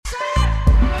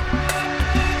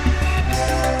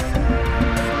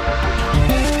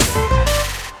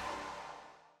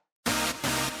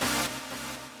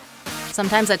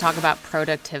Sometimes I talk about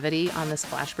productivity on this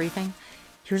flash briefing.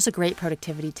 Here's a great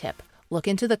productivity tip. Look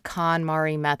into the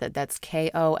KonMari method. That's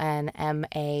KonMari.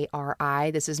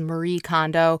 This is Marie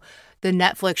Kondo. The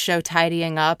Netflix show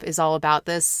Tidying Up is all about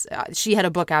this. She had a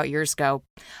book out years ago.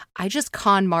 I just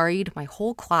KonMari'd my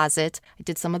whole closet. I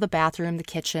did some of the bathroom, the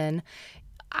kitchen.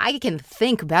 I can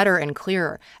think better and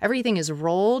clearer. Everything is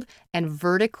rolled and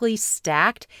vertically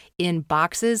stacked in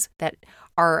boxes that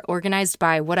are organized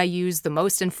by what I use the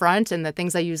most in front, and the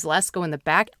things I use less go in the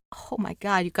back. Oh my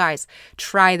God, you guys,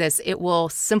 try this. It will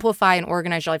simplify and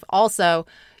organize your life. Also,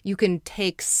 you can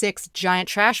take 6 giant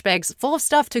trash bags full of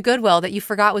stuff to Goodwill that you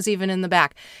forgot was even in the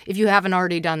back. If you haven't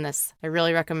already done this, I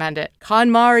really recommend it.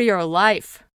 KonMari your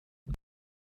life.